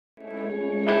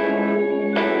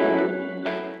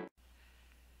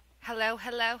Hello,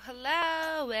 hello,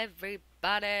 hello,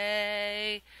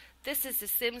 everybody. This is The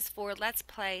Sims 4 Let's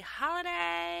Play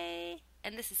Holiday,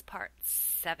 and this is part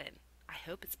 7. I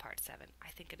hope it's part 7. I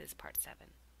think it is part 7.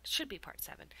 It should be part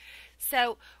 7.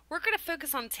 So, we're going to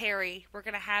focus on Terry. We're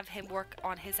going to have him work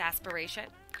on his aspiration.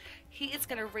 He is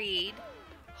going to read,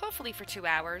 hopefully for 2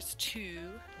 hours,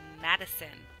 to Madison.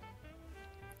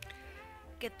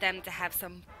 Get them to have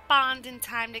some bonding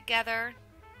time together.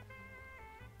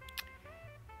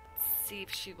 See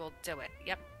if she will do it.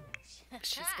 Yep.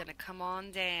 She's gonna come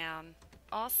on down.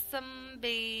 Awesome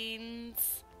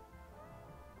beans.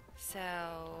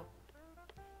 So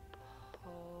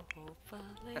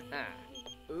hopefully.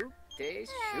 Oop, they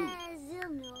shoot.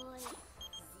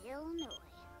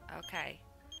 Okay.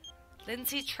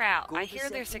 Lindsay Trout. I hear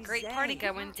there's a great party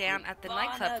going down at the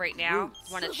nightclub right now.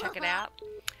 Want to check it out?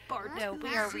 No,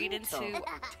 we are reading to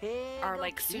our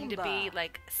soon to be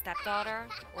stepdaughter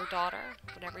or daughter,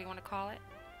 whatever you want to call it.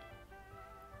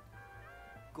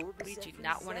 We do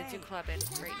not want to do clubbing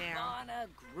right now.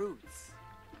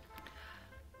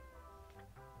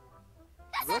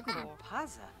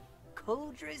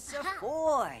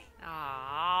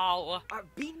 Oh.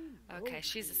 Okay,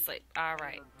 she's asleep. All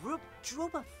right.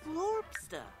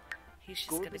 He's just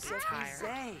gonna be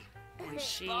tired. When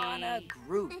she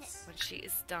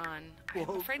is done, I'm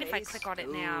afraid if I click on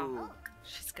it now,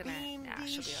 she's gonna. Nah,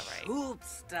 she'll be all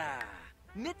right.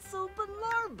 Mitzel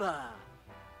Balarba.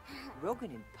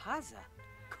 Rogan and Paza.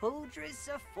 Kodris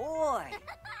Afoy.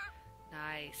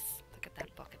 Nice. Look at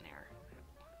that book in there.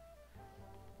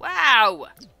 Wow!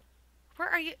 Where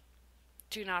are you?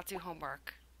 Do not do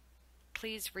homework.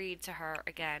 Please read to her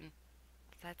again.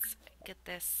 Let's get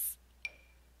this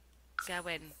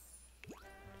going.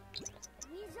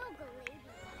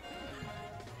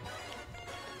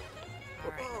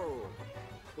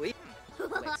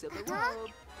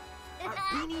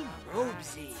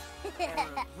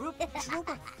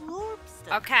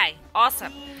 Okay,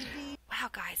 awesome. Wow,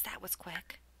 guys, that was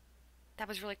quick. That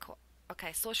was really cool.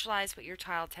 Okay, socialize with your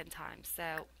child 10 times.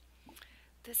 So,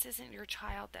 this isn't your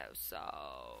child, though,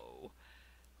 so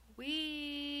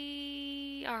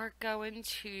we are going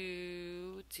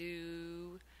to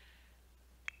do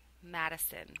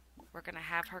Madison. We're going to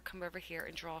have her come over here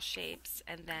and draw shapes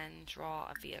and then draw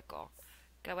a vehicle.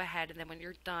 Go ahead, and then when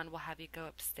you're done, we'll have you go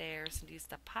upstairs and use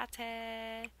the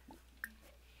pate.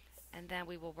 And then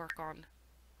we will work on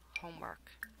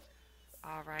homework.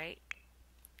 Alright.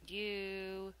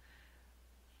 You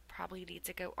probably need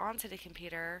to go onto the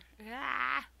computer.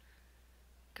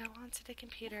 Go onto the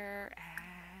computer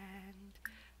and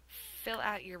fill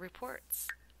out your reports.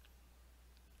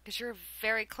 Because you're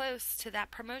very close to that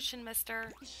promotion,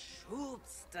 mister. Oh,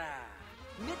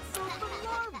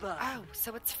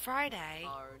 so it's Friday.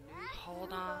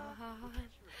 Hold on.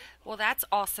 Well, that's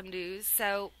awesome news.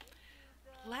 So,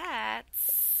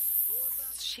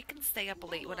 she can stay up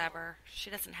late, whatever.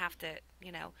 She doesn't have to,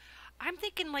 I'm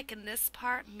thinking in this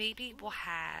part, maybe we'll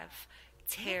have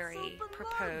Terry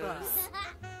propose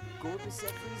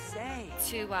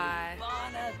to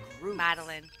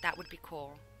Madeline. That would be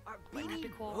cool. Wouldn't that be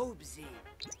cool?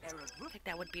 I think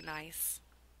that would be nice.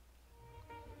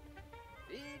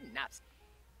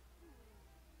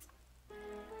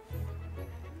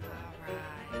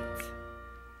 Alright.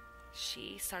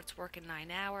 She starts working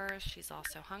 9 hours. She's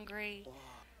also hungry.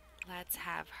 Let's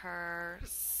have her,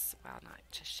 well, not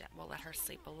just yet. We'll let her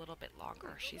sleep a little bit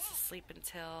longer. She's asleep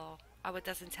until, oh, it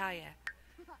doesn't tell you.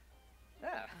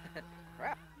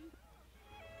 Crap.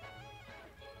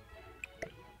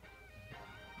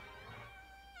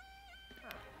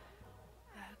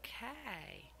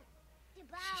 Okay.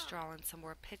 She's drawing some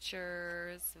more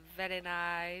pictures. Very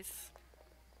nice.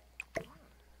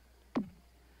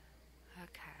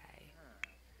 Okay.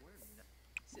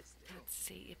 Let's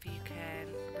see if you can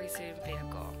resume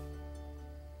vehicle.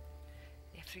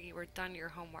 After you were done your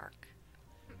homework.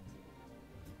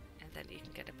 And then you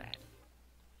can go to bed.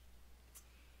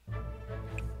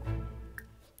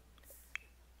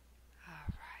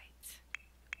 Alright.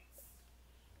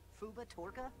 Fuba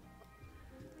Torka?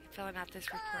 You're filling out this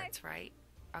reports, right?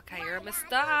 Okay, you're almost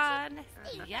done.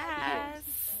 Yes.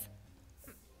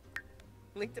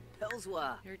 Link to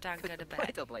Pelswa. You're done. Go to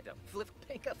bed. Plato. Flip,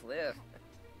 pinka, flip.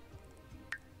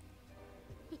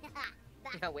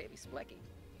 Wavy, splecky.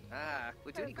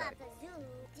 Utuni got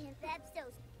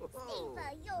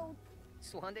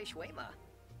Swande Shwema.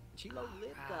 Chilo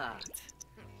Livka.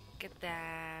 Get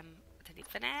them. Did he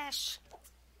finish?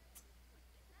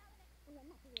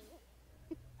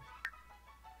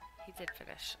 He did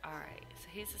finish. Alright, so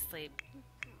he's asleep.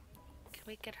 Can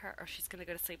we get her? Or she's gonna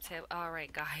go to sleep too.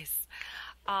 Alright, guys.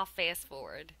 I'll fast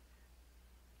forward.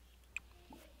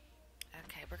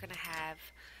 Okay, we're gonna have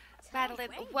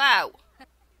Madeline. Whoa!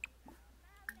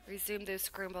 Resume those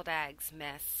scrambled eggs,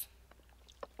 miss.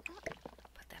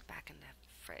 Put that back in the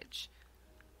fridge.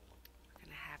 We're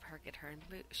gonna have her get her.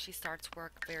 She starts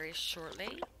work very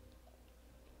shortly.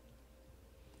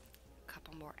 A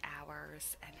couple more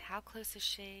hours. And how close is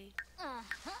she?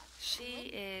 She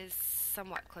is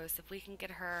somewhat close. If we can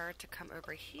get her to come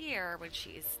over here when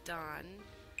she is done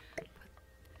and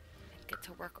get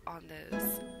to work on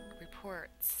those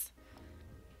reports,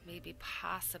 maybe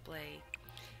possibly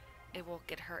it will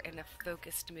get her in a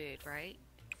focused mood, right?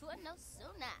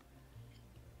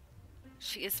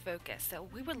 She is focused, so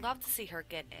we would love to see her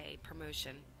get a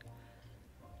promotion.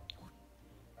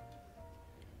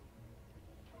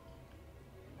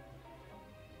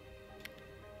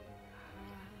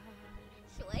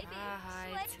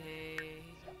 Hi, T.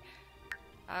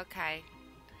 Okay,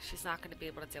 she's not going to be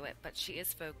able to do it, but she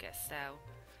is focused, so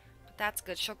but that's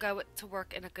good. She'll go to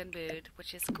work in a good mood,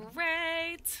 which is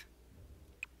great.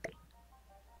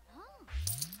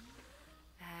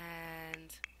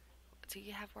 And do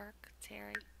you have work,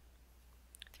 Terry?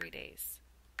 3 days.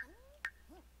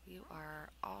 You are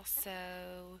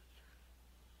also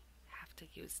have to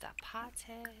use the potes,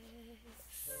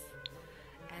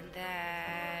 and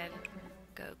then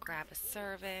go grab a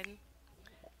serving,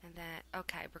 and then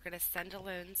okay, we're gonna send a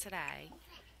loan today.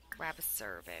 Grab a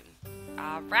serving.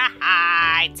 All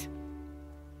right.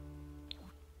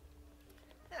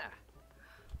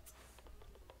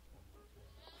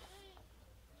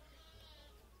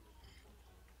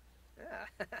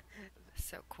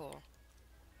 So cool.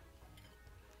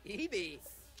 Evie.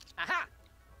 Aha.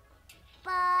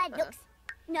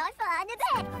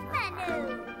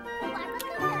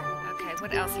 Okay,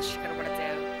 what else is she gonna want to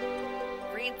do?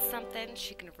 Read something.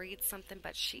 She can read something,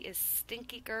 but she is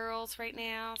stinky girls right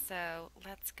now. So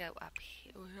let's go up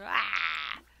here.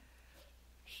 Ah!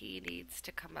 He needs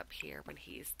to come up here when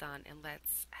he's done, and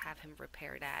let's have him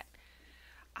repair that.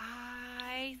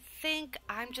 I think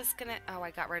I'm just gonna. Oh,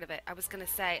 I got rid of it. I was gonna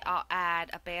say I'll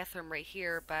add a bathroom right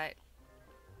here, but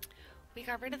we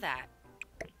got rid of that.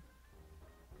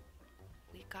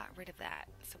 We got rid of that.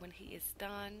 So when he is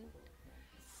done,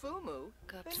 Fumu.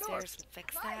 go upstairs and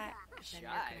fix that. And then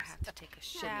you're gonna have to take a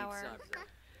shower.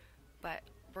 But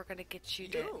we're gonna get you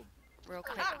to real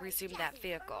quick resume that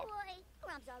vehicle.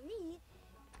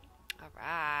 All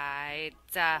right.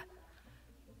 Okay.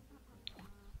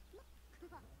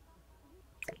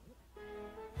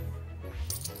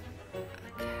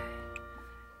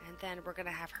 And then we're going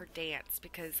to have her dance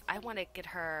because I want to get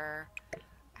her.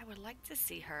 I would like to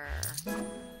see her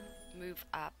move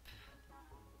up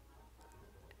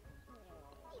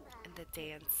in the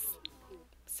dance.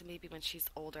 So maybe when she's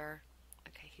older.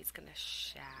 Okay, he's going to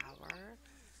shower.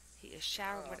 He is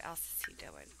showering. What else is he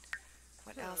doing?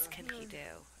 What else can he do?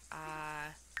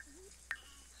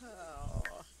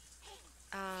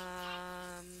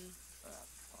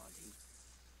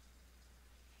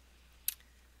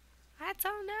 I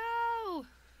don't know.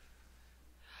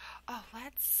 Oh,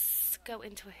 let's go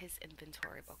into his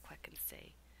inventory real quick and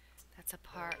see. That's a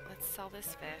part. Let's sell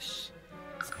this fish.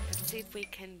 Let's see if we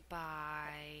can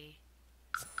buy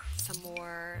some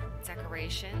more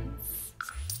decorations.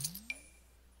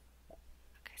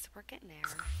 Okay, so we're getting there.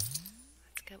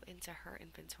 Let's go into her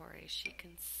inventory. She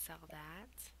can sell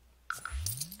that.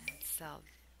 And sell,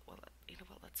 well, you know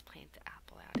what? Let's plant the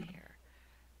apple out here.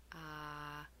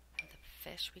 The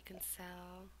fish we can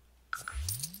sell.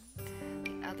 And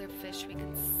the other fish we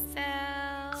can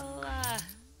sell.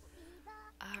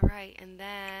 Alright, and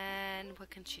then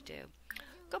what can she do?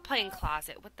 Go play in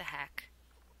closet. What the heck?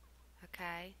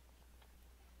 Okay.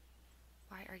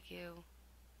 Why are you...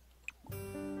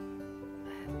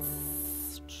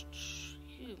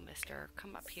 You, mister,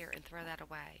 come up here and throw that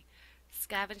away.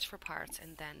 Scavenge for parts,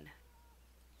 and then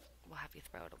we'll have you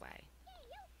throw it away.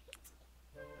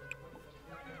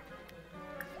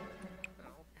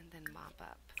 And then mop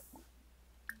up.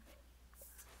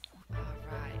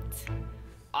 Alright.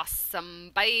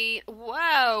 Awesome bite.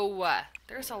 Whoa!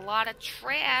 There's a lot of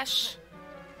trash.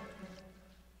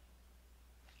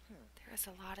 There's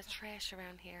a lot of trash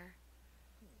around here.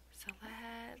 So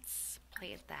let's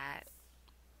plant that.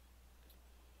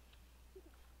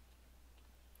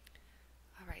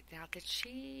 Alright, now did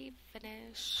she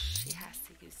finish? She has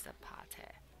to use the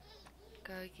potty.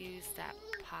 Go use that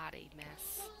potty,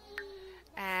 miss.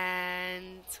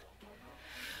 And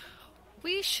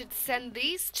we should send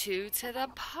these two to the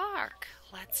park.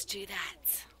 Let's do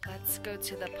that. Let's go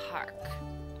to the park.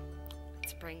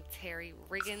 Let's bring Terry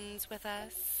Riggins with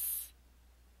us.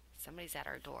 Somebody's at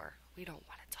our door. We don't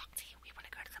want to talk to you. We want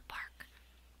to go to the park.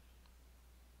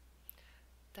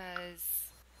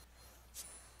 Does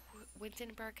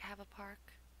Windenburg have a park?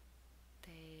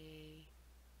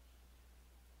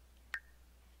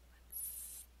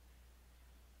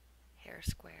 Hare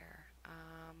Square.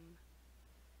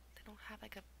 They don't have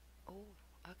like a. Oh,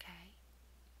 okay.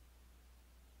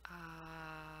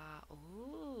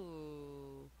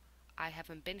 Ooh. I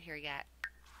haven't been here yet.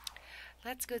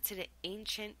 Let's go to the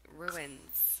ancient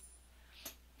ruins.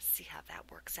 See how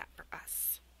that works out for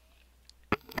us.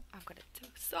 I'm gonna do.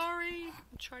 Sorry,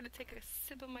 I'm trying to take a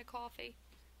sip of my coffee.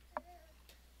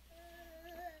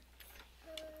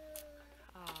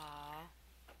 Aww.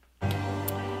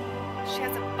 She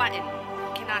has a button.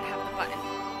 We cannot have the button.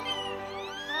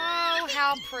 Oh,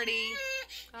 how pretty.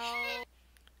 Oh.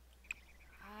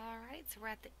 Alright, so we're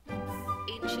at the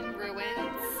ancient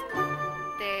ruins.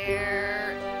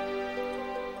 There.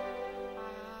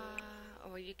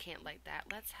 Oh, you can't light that.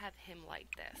 Let's have him light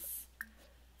this.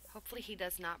 Hopefully he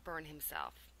does not burn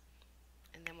himself.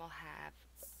 And then we'll have...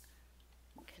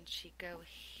 Can she go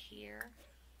here?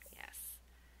 Yes.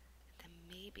 Then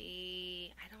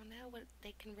maybe... I don't know what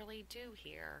they can really do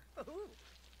here.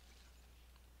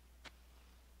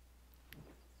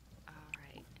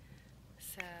 Alright.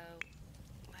 So,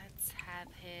 let's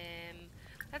have him...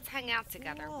 Let's hang out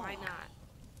together. Whoa. Why not?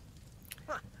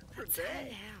 Huh, Let's pretty.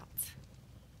 hang out.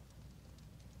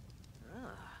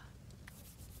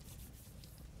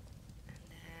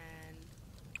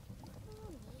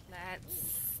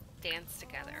 Let's dance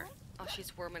together. Oh,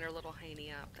 she's warming her little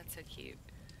hiney up. That's so cute.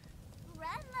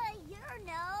 Grandma, you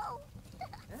know.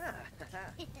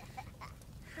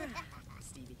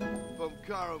 Stevie. From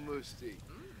Karamusti.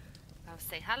 Oh,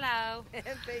 say hello.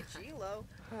 Chilo.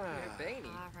 Bainey.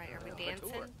 All right, are we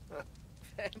dancing?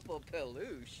 Temple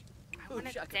Peluche. I want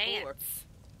to dance.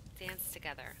 Dance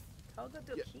together. Toga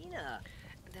Dokina.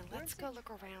 And then let's go look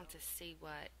around to see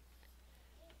what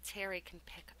Terry can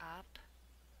pick up.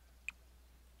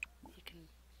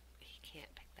 He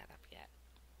can't pick that up yet.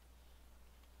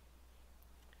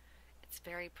 It's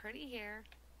very pretty here.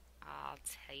 I'll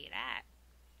tell you that.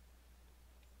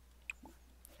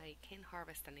 So you can't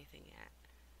harvest anything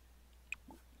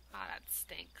yet. Oh, that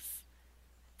stinks.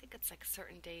 I think it's like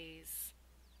certain days.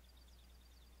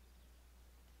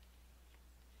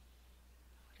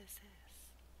 What is this?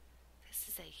 This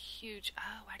is a huge...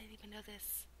 Oh, I didn't even know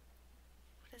this.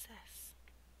 What is this?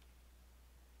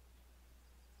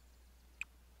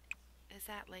 Is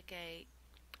that like a...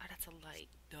 Oh, that's a light.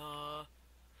 Duh.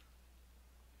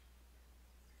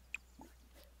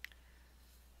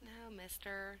 No,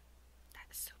 mister.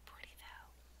 That is so pretty,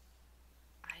 though.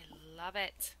 I love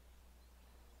it.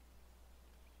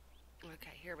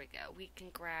 Okay, here we go. We can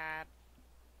grab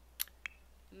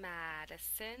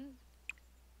Madison.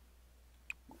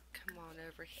 Come on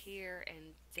over here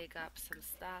and dig up some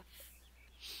stuff.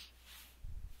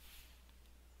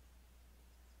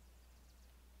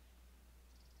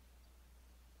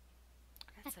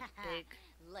 That's a big...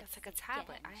 That's like a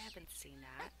tablet. I haven't seen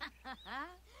that.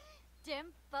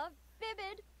 Dimpa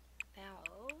Bibbid. Now,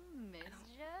 Oh,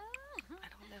 Misja. I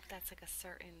don't know if that's like a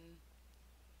certain...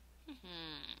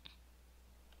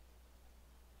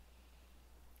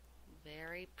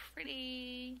 Very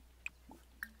pretty.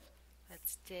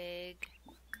 Let's dig.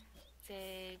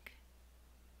 Dig.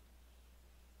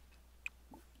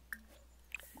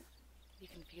 You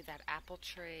can view that apple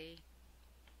tree.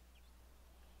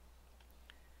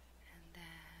 And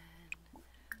then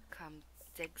come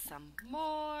dig some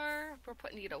more. We're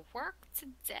putting you to work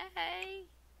today.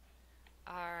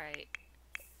 Alright.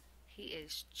 He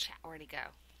is where'd he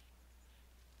go?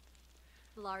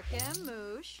 Larkin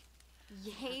Moosh.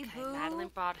 Okay, Yebu. Madeline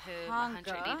bought home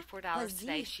 $184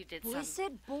 today. She did some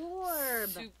Blizzard Borb.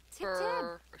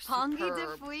 super Pongi de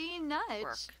superb Fui work.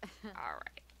 Nutch.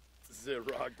 Alright.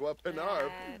 Ziragwa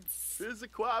Penarb. Let's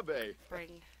Fizikwabe.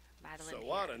 bring Madeline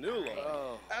Sawana here. Nulo. Alright.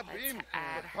 Oh. Let's Abim.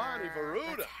 add Pani her.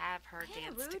 Varuda. Let's have her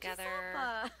dance together.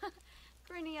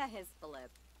 Grinia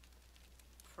Hisphilip.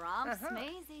 Prom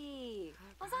Smazy.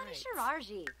 Wazani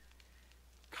Shirarji.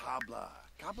 Kabla.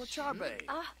 Kabla Chabe.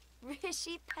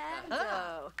 Rishi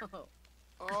Pando.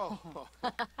 Oh.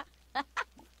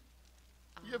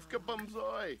 Yivka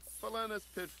Bumzoi. Falanas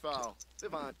Pitfall.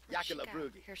 Divan. Yakila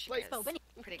Brugi. Here she Play- goes.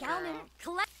 Pretty girl. Galman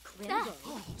Collect.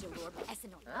 Jalor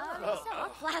Esenor.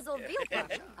 Plazel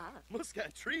Vilpa.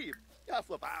 Muskan Tree.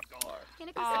 Yafla Babgar.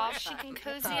 Aw, she can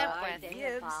cozy up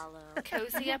with.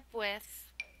 Cozy up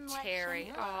with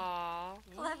Terry. Aw.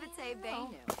 Clevite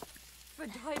Benu.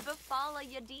 Verdoiba Fala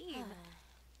Yadim.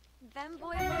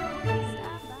 Vemboy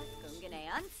Staba Gungane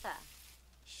Ansa.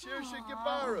 Shirsha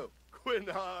Gibaru.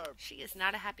 Quinarb. She is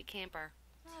not a happy camper.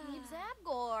 Team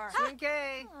Zabgor.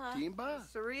 Swinke. Timba?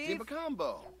 Sarif. Timba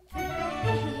combo.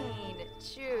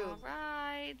 Chew. All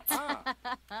right.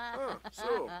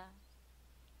 So.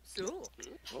 Sul.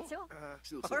 Sul.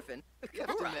 Orphan.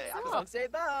 Yesterday. Don't say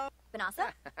bow.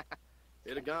 Banasa.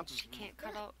 Elegant. She can't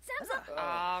cut out. Samsa.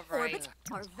 All right.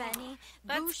 Orbit. Arveni.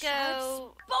 Let's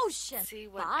go Potion. see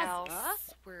what Vaza.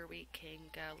 else where we can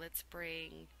go. Let's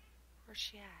bring. Where's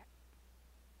she at?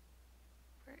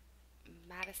 Where?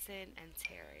 Madison and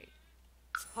Terry.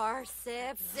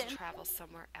 Parsip. Let's travel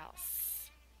somewhere else.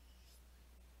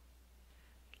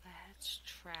 Let's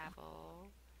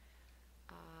travel.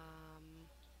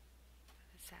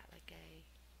 Is that like a?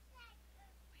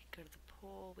 We can go to the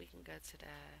pool. We can go to the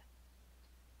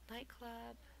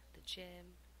nightclub, the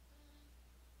gym.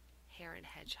 Hare and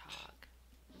Hedgehog.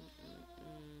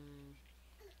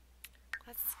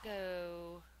 Let's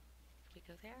go. Can we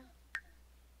go there?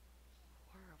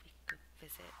 Or we could go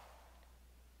visit.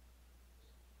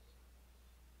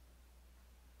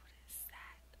 What is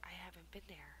that? I haven't been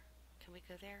there. Can we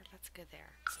go there? Let's go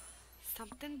there.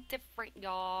 Something different,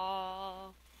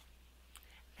 y'all.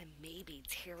 And maybe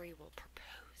Terry will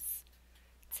propose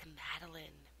to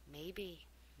Madeline. Maybe.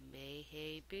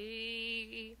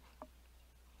 Maybe.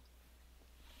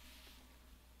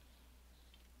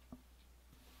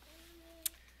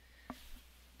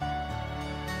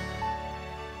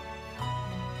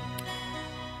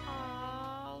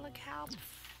 Oh, look how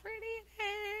pretty it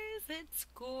is. It's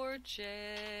gorgeous.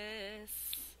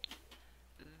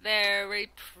 Very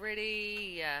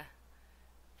pretty.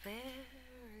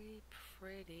 Very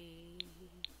pretty.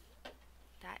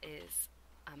 That is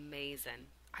amazing.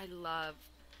 I love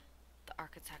the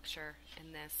architecture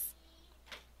in this.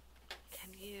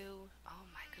 Can you... Oh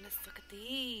my goodness, look at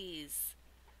these.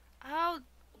 Oh,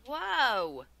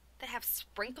 whoa. They have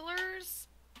sprinklers?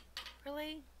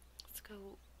 Really? Let's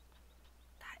go.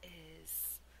 That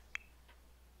is...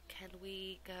 Can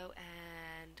we go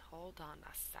and... Hold on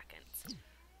a second.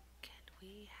 Can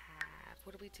we have...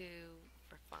 What do we do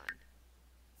for fun?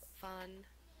 Fun.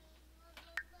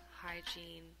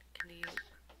 Hygiene. Can you...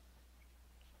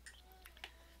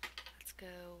 Let's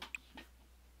go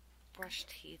brush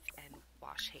teeth and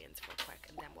wash hands real quick,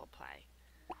 and then we'll play.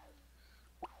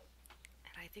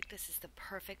 And I think this is the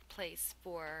perfect place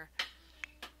for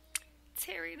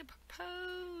Terry to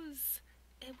propose.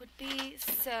 It would be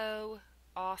so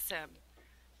awesome.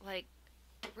 Like,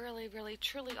 really, really,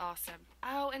 truly awesome.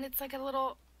 Oh, and it's like a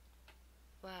little...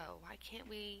 Whoa, why can't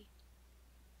we...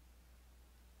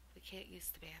 We can't use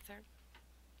the bathroom?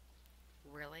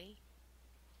 Really?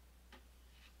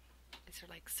 Is there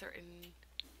like certain...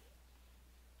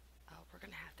 Oh, we're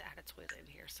gonna have to add a toilet in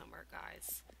here somewhere,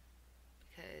 guys.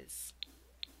 Because...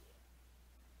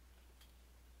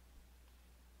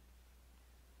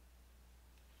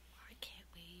 Why can't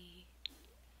we...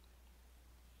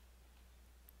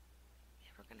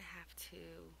 Yeah, we're gonna have to...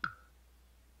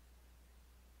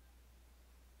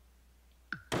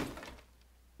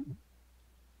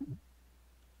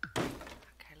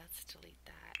 Okay, let's delete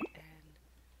that and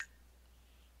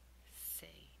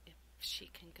see if she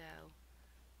can go.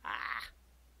 Ah!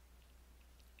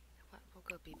 What? We'll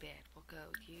go be bad. We'll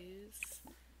go use.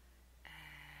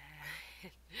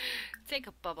 Take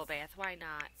a bubble bath. Why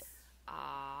not?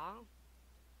 Aw.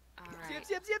 Alright.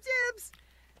 Zips.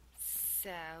 So,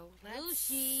 let's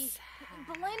Lucy.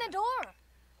 have Belena Door.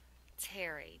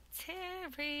 Terry.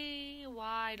 Terry,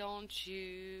 why don't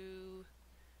you...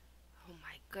 Oh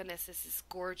my goodness, this is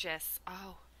gorgeous.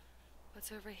 Oh,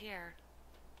 what's over here?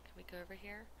 Can we go over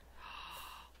here?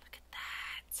 Oh, look at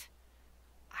that.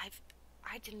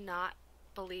 I did not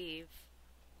believe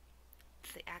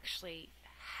they actually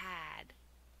had.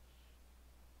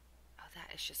 Oh,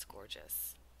 that is just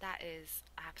gorgeous. That is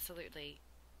absolutely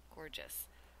gorgeous.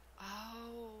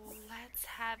 Oh, let's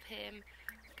have him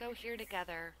go here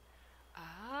together.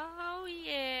 Oh,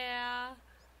 yeah.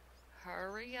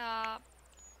 Hurry up.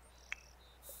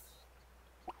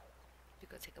 We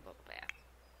go take a bubble bath.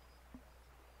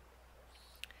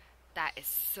 That is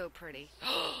so pretty.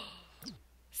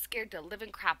 Scared the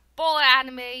living crap bullet out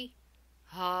of me.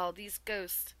 Oh, these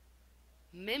ghosts.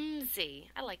 Mimsy.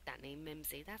 I like that name,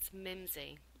 Mimsy. That's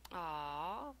Mimsy.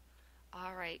 Aww.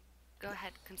 Alright. Go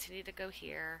ahead. Continue to go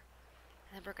here.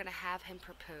 And then we're going to have him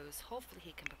propose. Hopefully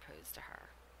he can propose to her.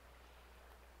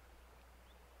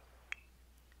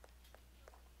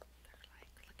 They're like,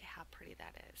 look at how pretty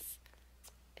that is.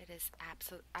 It is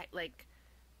absolute.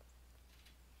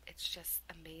 It's just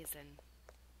amazing.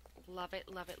 Love it,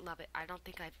 love it, love it. I don't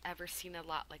think I've ever seen a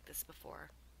lot like this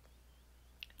before.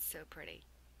 It's so pretty.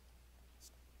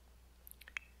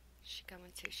 She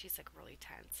going to? She's like really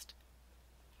tensed.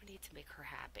 What are you need to make her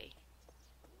happy.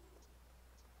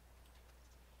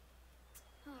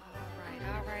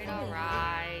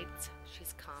 Alright.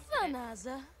 She's confident.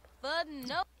 Fanaza. But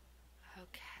no.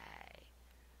 Okay.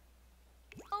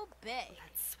 Obey.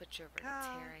 Let's switch over to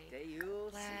Oh. Terry.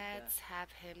 Let's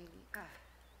have him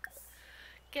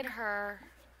get her.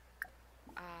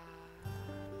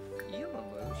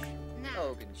 Yumamush.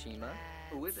 Ogunshima.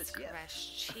 With Let's us, yeah. caress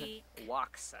cheek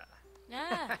Waksa.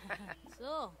 Ah,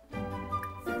 so.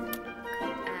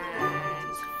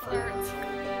 and flirt.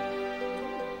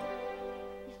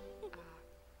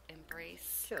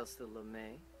 Embrace. Kelsa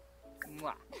Lemay.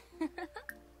 Mwah. And,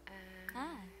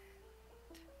 Ah,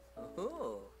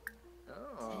 Oh.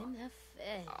 Oh. in the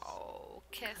fish. oh,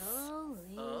 kiss.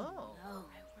 Holy Oh. no.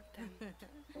 I want them.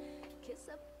 Kiss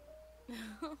up.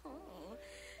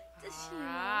 Does she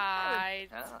Alright.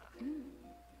 Ah.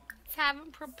 Let's have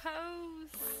him propose.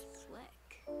 Slick.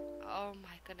 Oh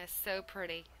my goodness, so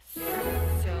pretty. So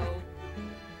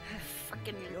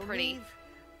freaking pretty.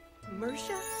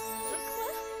 Mersha?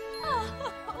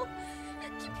 Oh,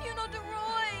 Chipuno de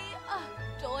Roy.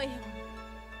 Doy him.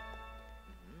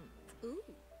 Ooh.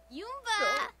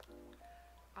 Yumba.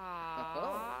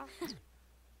 Aww.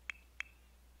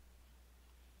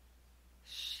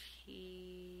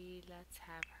 Let's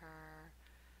have her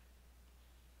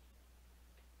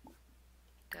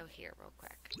go here real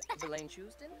quick. Belaine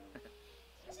Houston.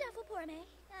 Jaffaporne.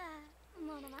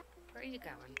 Monoma. Where are you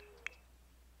going? I'm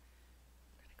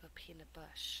gonna go pee in the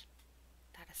bush.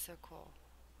 That is so cool.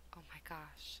 Oh my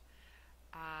gosh.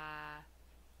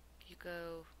 You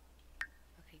go.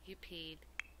 Okay, you peed.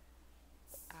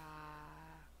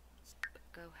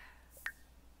 Go.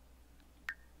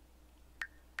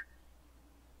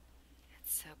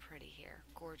 It's so pretty here.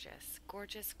 Gorgeous.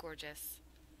 Gorgeous, gorgeous.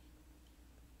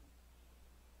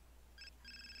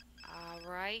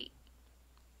 Alright.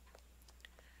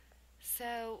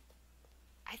 So,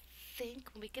 I think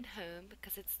when we get home,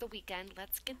 because it's the weekend,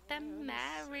 let's get them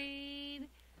married.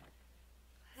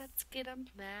 Let's get them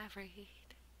married.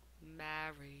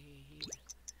 Married.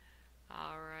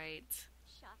 Alright.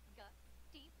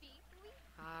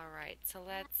 Alright, so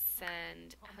let's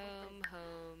send home,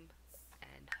 home,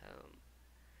 and home.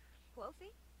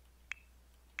 Quofi?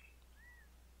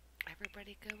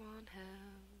 Everybody go on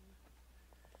home.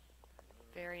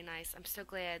 Very nice. I'm so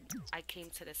glad I came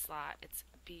to this lot. It's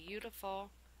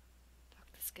beautiful.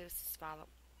 Look, this ghost is follow.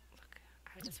 Look,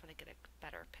 I just want to get a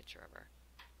better picture of her.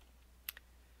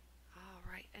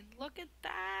 Alright, and look at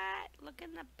that. Look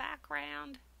in the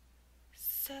background.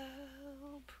 So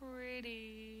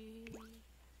pretty.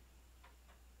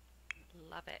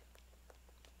 Love it.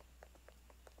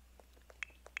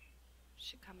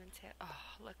 She coming too.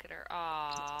 Oh, look at her.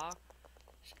 Aw.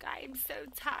 I am so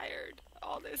tired.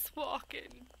 All this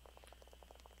walking.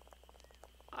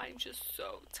 I'm just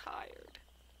so tired.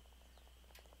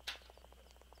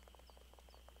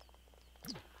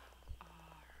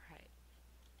 Alright.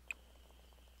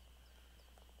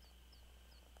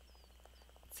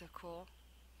 So cool.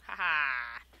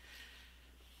 Haha.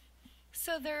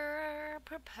 So they're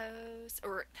proposed,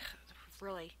 or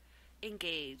really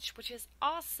engaged, which is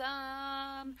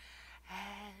awesome.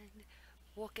 And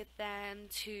we'll get them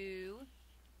to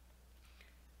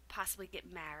possibly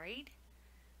get married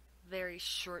very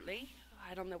shortly.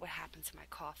 I don't know what happened to my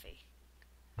coffee.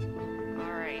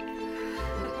 Alright.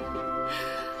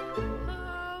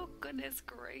 Oh, goodness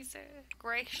gracious.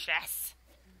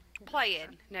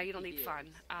 Playing. No, you don't need fun.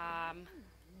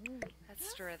 Let's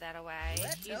stir that away.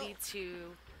 You need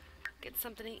to get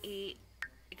something to eat,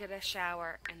 get a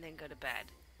shower, and then go to bed.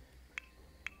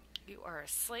 You are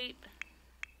asleep.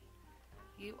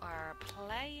 You are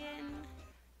playing.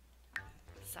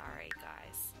 Sorry,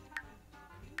 guys.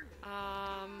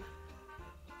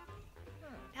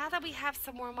 Now that we have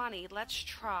some more money, let's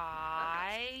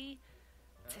try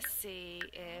to see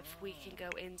if we can go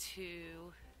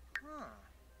into...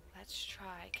 Let's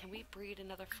try. Can we breed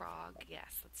another frog?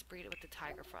 Yes, let's breed it with the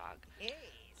tiger frog.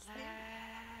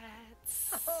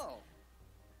 Let's...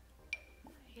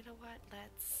 You know what?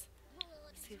 Let's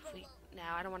see if we... No,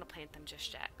 I don't want to plant them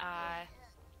just yet.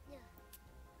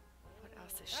 What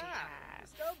else does she have?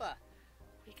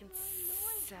 We can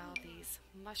sell these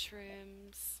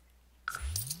mushrooms.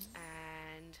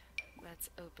 And let's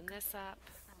open this up.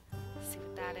 See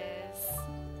what that is.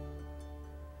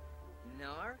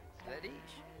 Nar. And,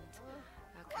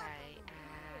 okay, and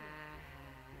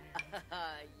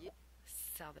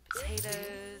sell the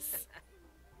potatoes.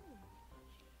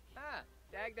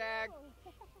 Dag dag.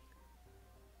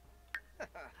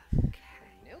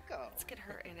 Okay, Nilko. let's get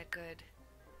her in a good...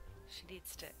 She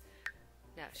needs to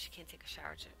No, she can't take a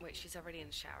shower. Wait, she's already in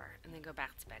the shower. And then go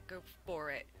back to bed. Go for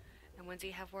it. And when do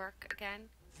you have work again?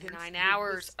 9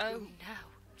 hours. Oh, no.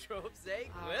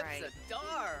 Jose All whips right. a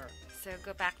dar. So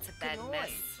go back to bed, Canoy.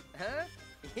 miss. Huh?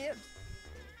 Yep.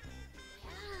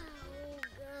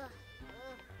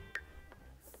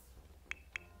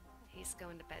 He's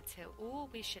going to bed too. Ooh,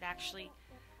 we should actually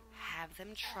have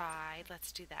them try.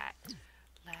 Let's do that.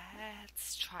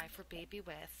 Let's try for baby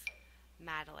with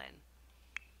Madeline.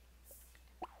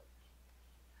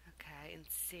 Okay, and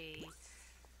see. Right.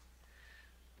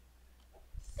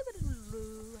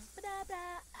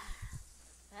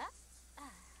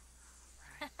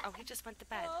 Oh, he just went to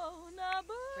bed.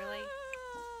 Really?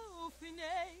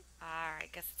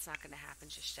 Alright, guess it's not going to happen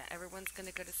just yet. Everyone's going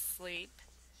to go to sleep.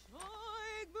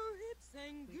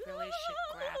 We really should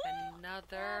grab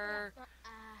another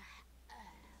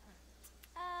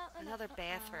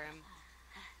bathroom.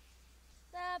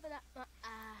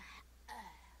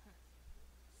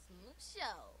 Smooth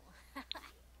show.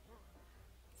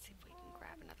 See if we can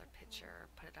grab another picture,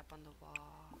 put it up on the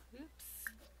wall. Oops.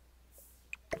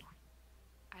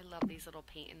 I love these little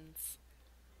paintings.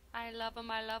 I love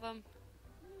them, I love them.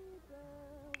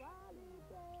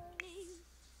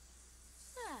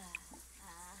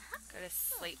 Go to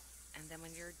sleep, and then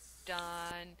when you're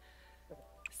done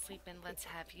sleeping, let's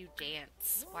have you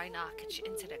dance. Why not? Get you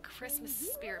into the Christmas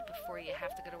spirit before you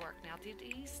have to go to work. Now, do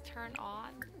these turn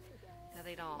on? No,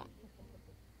 they don't.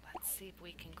 Let's see if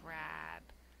we can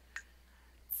grab.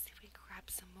 Let's see if we can grab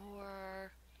some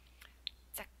more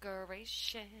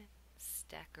decorations.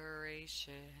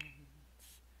 Decorations.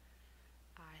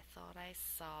 I thought I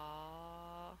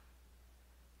saw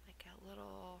like a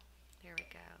little. There we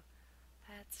go.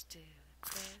 Let's do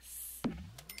this. And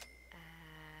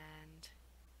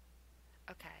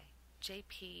okay,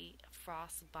 JP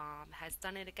Frostbomb has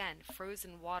done it again.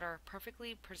 Frozen water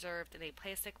perfectly preserved in a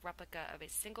plastic replica of a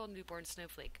single newborn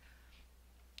snowflake.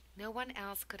 No one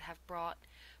else could have brought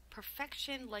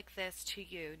perfection like this to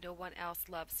you. No one else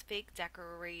loves fake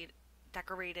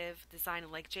decorative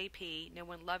design like JP. No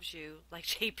one loves you like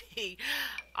JP.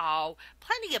 Oh,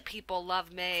 plenty of people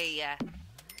love me.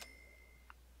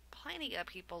 Plenty of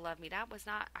people love me. That was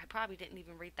not, I probably didn't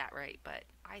even read that right, but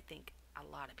I think a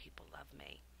lot of people love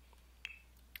me.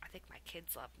 I think my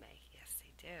kids love me. Yes,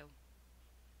 they do.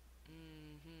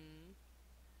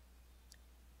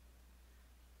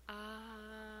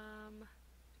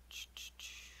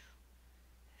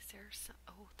 Is there some,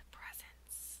 oh, the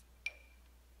presents.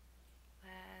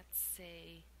 Let's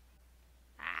see.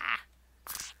 Ah!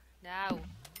 No.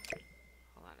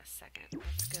 Hold on a second.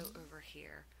 Let's go over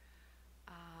here.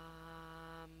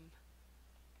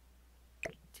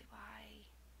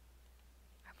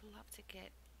 I would love to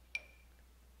get,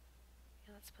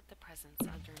 yeah, let's put the presents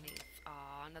underneath.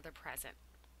 Aw, another present.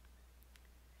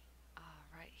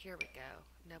 Alright, here we go.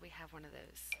 Now we have one of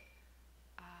those.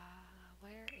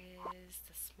 Where is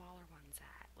the smaller ones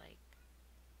at? Like,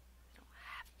 I don't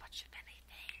have much of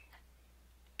anything.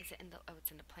 Is it in the, oh,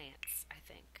 it's in the plants, I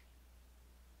think.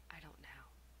 I don't know.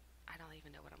 I don't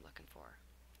even know what I'm looking for.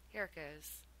 Here it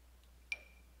goes.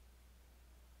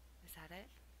 Is that it?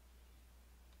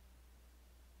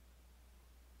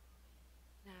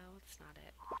 No, it's not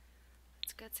it.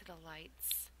 Let's go to the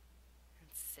lights and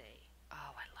see.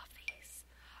 Oh, I love these.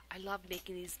 I love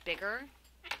making these bigger.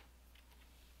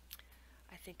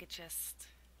 I think it just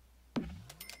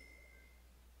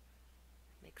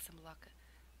makes them look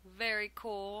very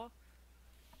cool.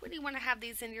 Wouldn't you want to have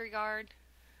these in your yard?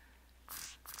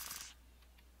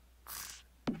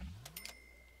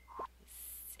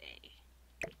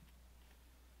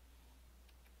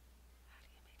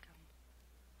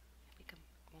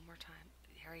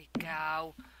 There you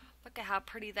go. Look at how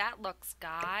pretty that looks,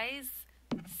 guys.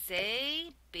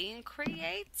 See? Being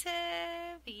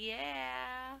creative.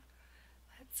 Yeah.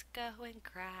 Let's go and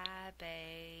grab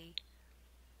a...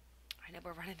 I know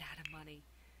we're running out of money.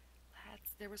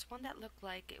 There was one that looked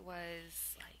like it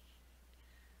was, like...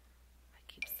 I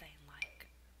keep saying, like...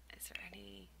 Is there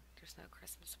any... There's no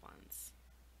Christmas ones.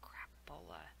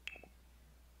 Crapola.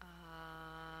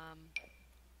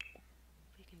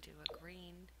 We can do a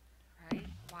green... Right?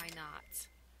 Why not?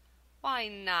 Why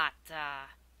not?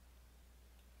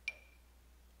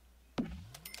 Okay.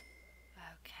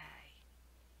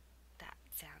 That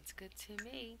sounds good to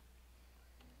me.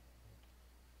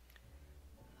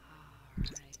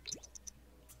 Alright.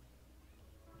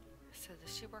 So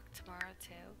does she work tomorrow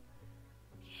too?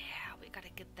 Yeah, we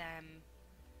gotta get them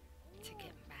to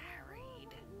get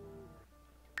married.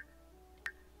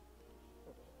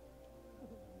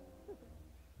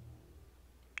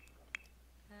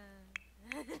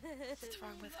 What's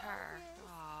wrong with her?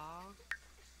 Aww.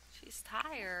 She's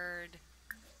tired.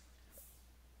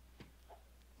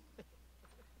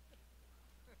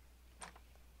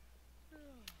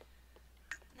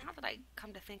 Now that I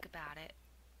come to think about it,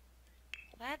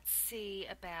 let's see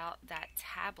about that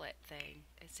tablet thing.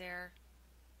 Is there...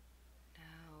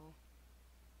 No.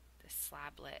 The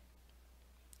slablet.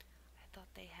 I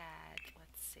thought they had...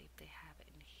 Let's see if they have it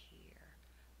in here.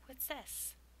 What's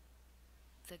this?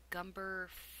 The Gumber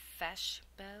Fesh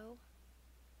bow?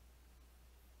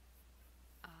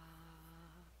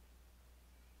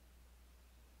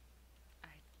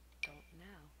 I don't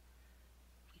know.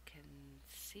 We can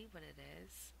see what it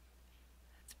is.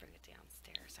 Let's bring it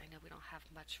downstairs. I know we don't have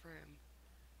much room.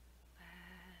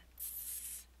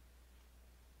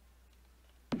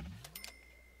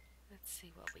 Let's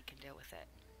see what we can do with it.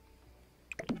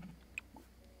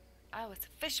 Oh, it's a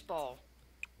fishbowl.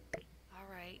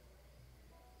 Alright.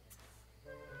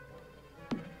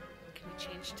 Can we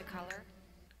change the color?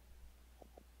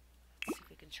 Let's see if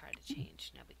we can try to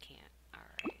change. No, we can't.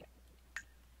 Alright.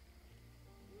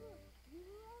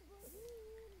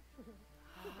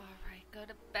 Alright, go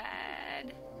to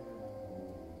bed.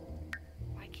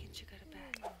 Why can't you go to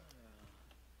bed?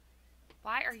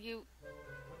 Why are you...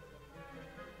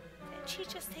 Didn't she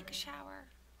just take a shower?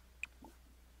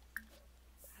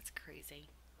 That's crazy.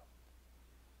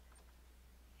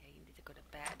 Yeah, you need to go to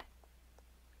bed.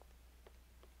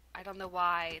 I don't know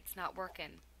why it's not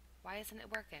working. Why isn't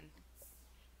it working?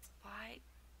 Why?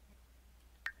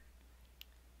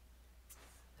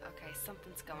 Okay,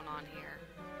 something's going on here.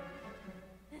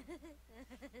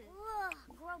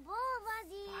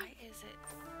 Why is it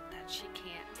that she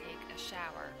can't take a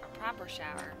shower, a proper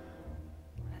shower?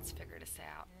 Let's figure this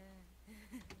out.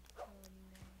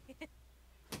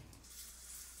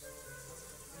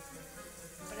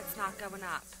 But it's not going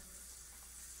up.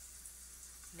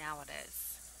 Now it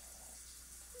is.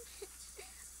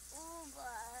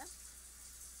 Uba.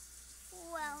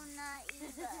 Well, not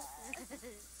Eva.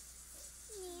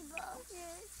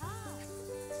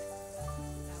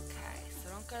 Okay, so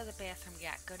don't go to the bathroom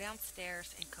yet. Go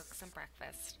downstairs and cook some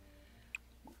breakfast.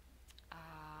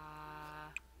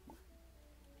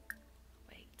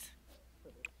 Wait.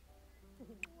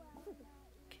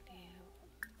 Can you...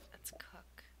 Let's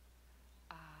cook.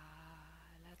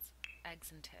 Let's...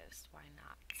 Eggs and toast. Why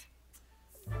not?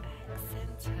 Eggs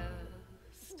and toast.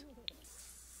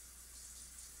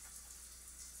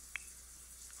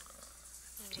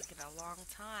 It's taking a long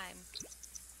time.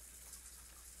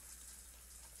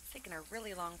 It's taking a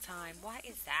really long time. Why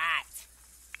is that?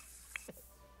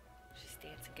 She's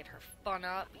dancing, get her fun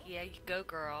up. Yeah, you go,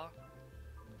 girl.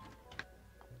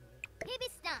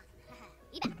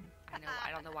 I know,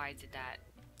 I don't know why I did that.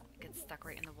 It gets stuck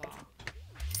right in the wall.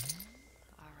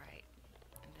 Alright.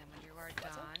 And then when you are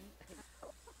done...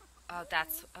 Oh,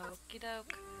 that's... Okie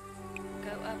doke.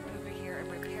 Go up over here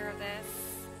and repair this.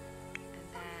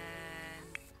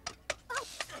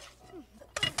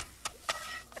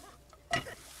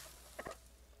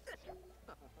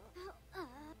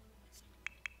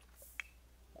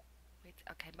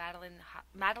 Okay,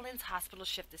 Madeline's hospital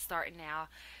shift is starting now.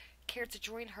 Care to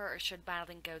join her, or should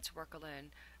Madeline go to work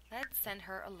alone? Let's send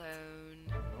her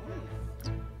alone.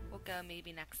 We'll go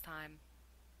maybe next time.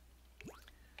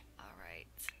 Alright.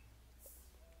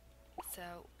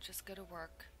 So, just go to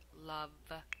work. Love.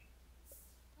 And...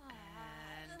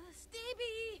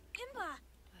 Stevie! Imba!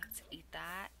 Let's eat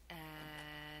that.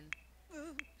 And...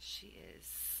 She is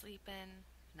sleeping.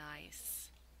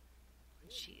 Nice.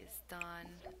 She is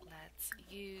done. Let's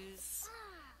use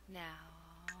now.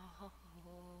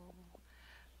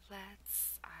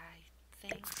 I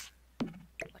think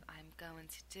what I'm going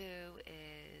to do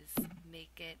is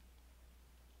make it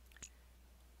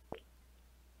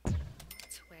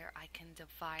to where I can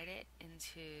divide it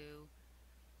into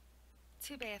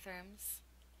 2 bathrooms,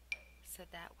 so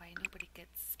that way nobody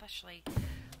gets, especially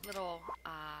little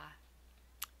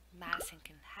Madison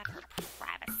can have her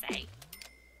privacy.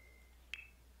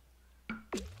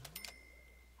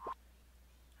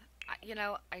 You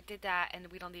know, I did that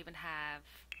and we don't even have...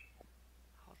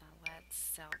 Hold on, let's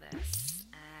sell this.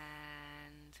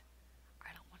 And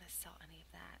I don't want to sell any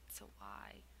of that, so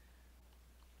why?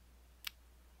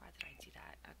 Why did I do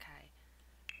that? Okay.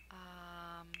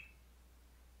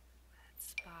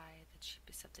 Let's buy the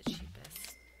cheapest of the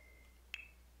cheapest.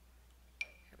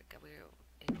 Here we go, we were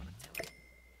able to do it.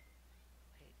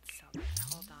 Wait, sell that.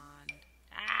 Hold on.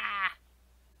 Ah!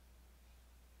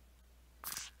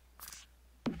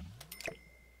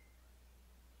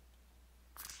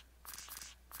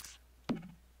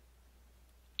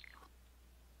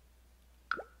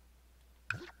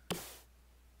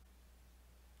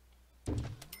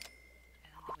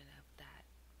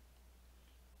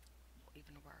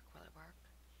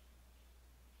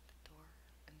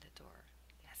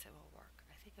 Yes, it will work.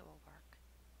 I think it will work.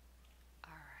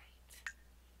 Alright.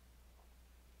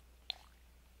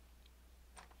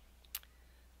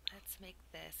 Let's make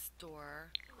this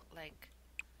door, like,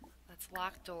 let's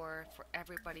lock door for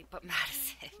everybody but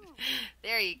Madison.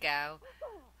 There you go.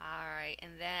 Alright,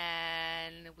 and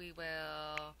then we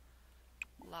will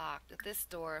lock this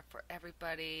door for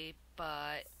everybody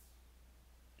but...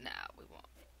 No, we won't.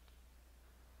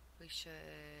 We should...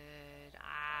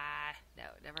 no,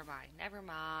 never mind. Never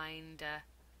mind.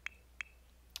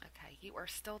 Okay, you are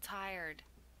still tired.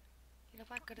 You know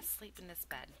what? Go to sleep in this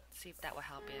bed. See if that will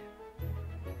help you.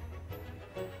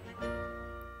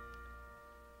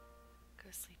 Go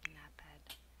sleep in that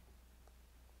bed.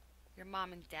 Your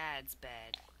mom and dad's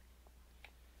bed.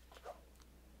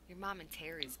 Your mom and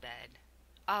Terry's bed.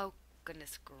 Oh,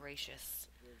 goodness gracious.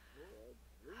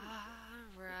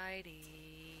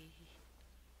 Alrighty.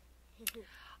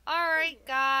 Alright,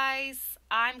 guys.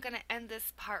 I'm going to end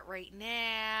this part right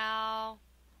now.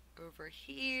 Over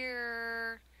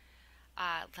here.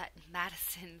 Letting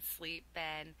Madison sleep.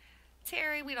 And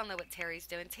Terry, we don't know what Terry's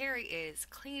doing. Terry is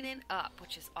cleaning up,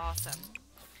 which is awesome.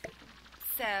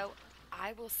 So,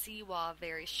 I will see you all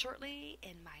very shortly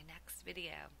in my next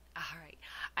video. Alright.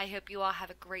 I hope you all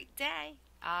have a great day.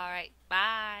 Alright.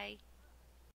 Bye.